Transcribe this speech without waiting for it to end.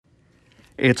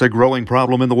It's a growing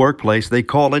problem in the workplace. They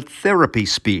call it therapy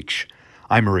speech.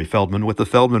 I'm Murray Feldman with the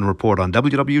Feldman Report on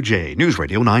WWJ News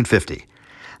Radio 950.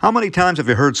 How many times have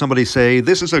you heard somebody say,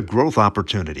 "This is a growth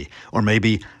opportunity"? Or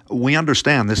maybe, "We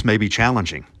understand this may be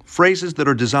challenging." Phrases that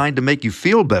are designed to make you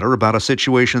feel better about a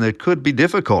situation that could be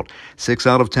difficult. 6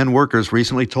 out of 10 workers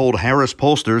recently told Harris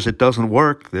pollsters it doesn't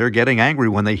work. They're getting angry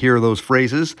when they hear those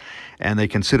phrases, and they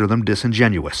consider them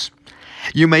disingenuous.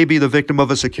 You may be the victim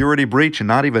of a security breach and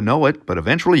not even know it, but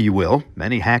eventually you will.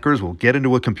 Many hackers will get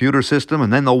into a computer system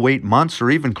and then they'll wait months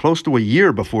or even close to a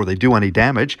year before they do any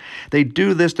damage. They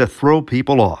do this to throw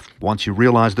people off. Once you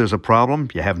realize there's a problem,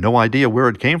 you have no idea where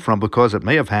it came from because it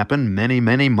may have happened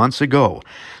many months ago.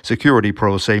 Security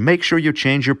pros say make sure you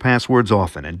change your passwords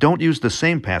often and don't use the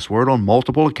same password on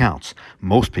multiple accounts.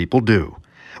 Most people do.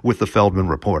 With the Feldman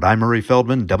Report, I'm Murray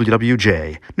Feldman,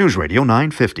 WWJ, News Radio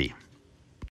 950.